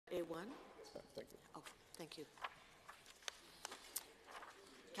Thank you.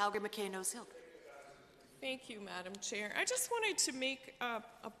 Calgary McKay-Nose Hill. Thank you, Madam Chair. I just wanted to make a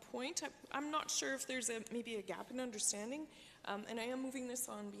point. I'm not sure if there's maybe a gap in understanding, and I am moving this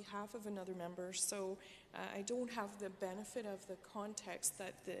on behalf of another member, so I don't have the benefit of the context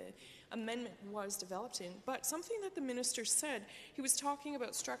that the amendment was developed in. But something that the minister said, he was talking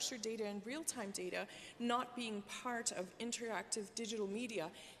about structured data and real-time data not being part of interactive digital media,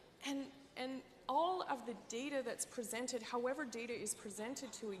 and all of the data that's presented, however data is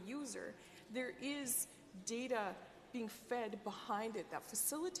presented to a user, there is data being fed behind it that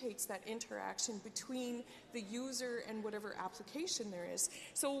facilitates that interaction between the user and whatever application there is.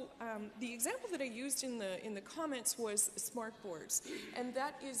 So the example that I used in the comments was smart boards, and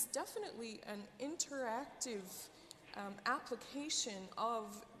that is definitely an interactive application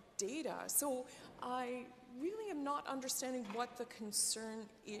of data. So I really am not understanding what the concern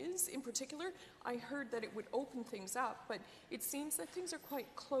is in particular. I heard that it would open things up, but it seems that things are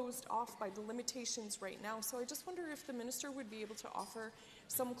quite closed off by the limitations right now. So I just wonder if the minister would be able to offer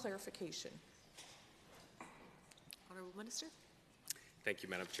some clarification. Honourable Minister. Thank you,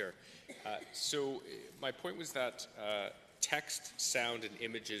 Madam Chair. So my point was that text, sound, and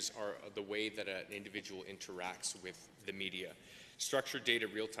images are the way that an individual interacts with the media. Structured data,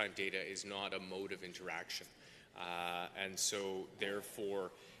 real-time data is not a mode of interaction. And so therefore,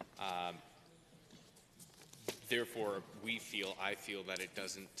 I feel that it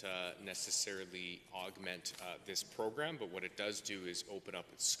doesn't necessarily augment this program, but what it does do is open up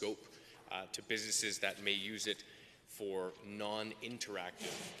its scope to businesses that may use it for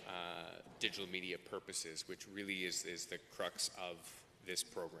non-interactive digital media purposes, which really is the crux of this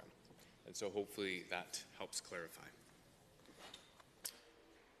program. And so hopefully that helps clarify.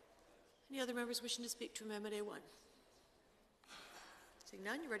 Any other members wishing to speak to Amendment A1? Seeing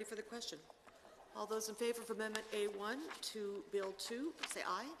none, you ready for the question? All those in favour of Amendment A1 to Bill 2, say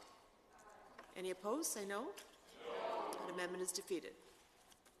aye. Any opposed, say no. That amendment is defeated.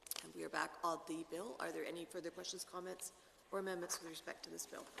 And we are back on the bill. Are there any further questions, comments, or amendments with respect to this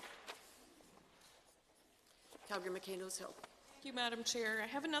bill? Calgary McKay-Nose Hill. Thank you, Madam Chair. I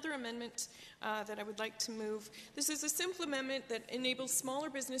have another amendment that I would like to move. This is a simple amendment that enables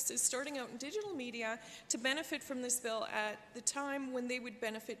smaller businesses starting out in digital media to benefit from this bill at the time when they would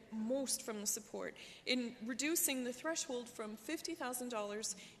benefit most from the support, in reducing the threshold from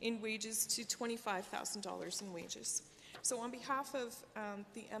 $50,000 in wages to $25,000 in wages. So on behalf of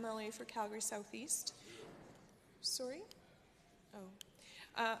the MLA for Calgary Southeast,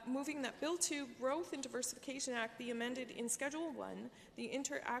 moving that Bill 2 Growth and Diversification Act be amended in Schedule 1, the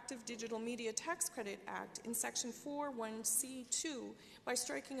Interactive Digital Media Tax Credit Act, in Section 4(1)(c)(2) by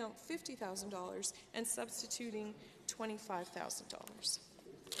striking out $50,000 and substituting $25,000.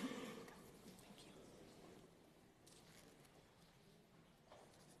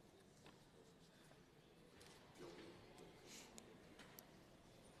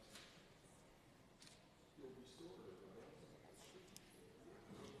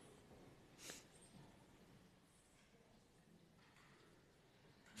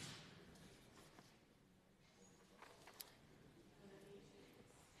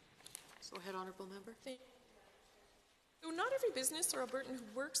 Go ahead, Honourable Member. So not every business or Albertan who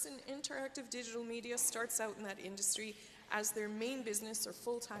works in interactive digital media starts out in that industry as their main business or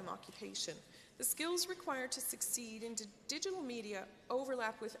full-time occupation. The skills required to succeed in digital media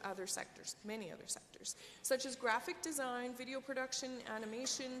overlap with other sectors, many other sectors, such as graphic design, video production,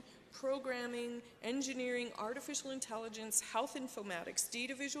 animation, programming, engineering, artificial intelligence, health informatics,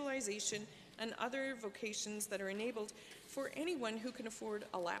 data visualization, and other vocations that are enabled for anyone who can afford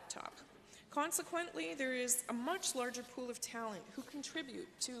a laptop. Consequently, there is a much larger pool of talent who contribute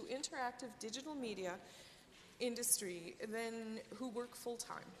to interactive digital media industry than who work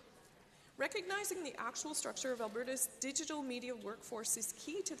full-time. Recognizing the actual structure of Alberta's digital media workforce is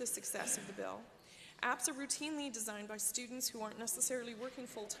key to the success of the bill. Apps are routinely designed by students who aren't necessarily working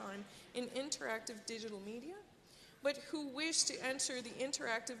full-time in interactive digital media, but who wish to enter the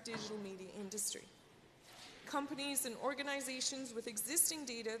interactive digital media industry. Companies and organizations with existing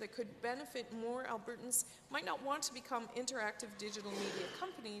data that could benefit more Albertans might not want to become interactive digital media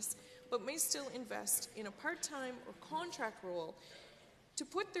companies, but may still invest in a part-time or contract role to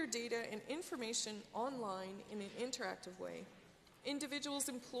put their data and information online in an interactive way. Individuals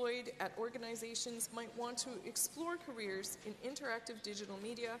employed at organizations might want to explore careers in interactive digital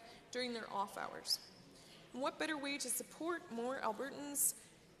media during their off hours. And what better way to support more Albertans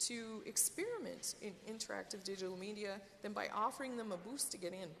to experiment in interactive digital media than by offering them a boost to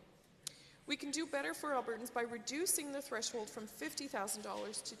get in? We can do better for Albertans by reducing the threshold from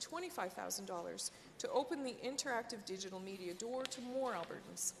 $50,000 to $25,000 to open the interactive digital media door to more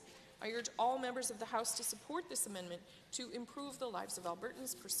Albertans. I urge all members of the House to support this amendment to improve the lives of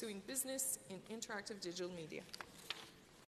Albertans pursuing business in interactive digital media.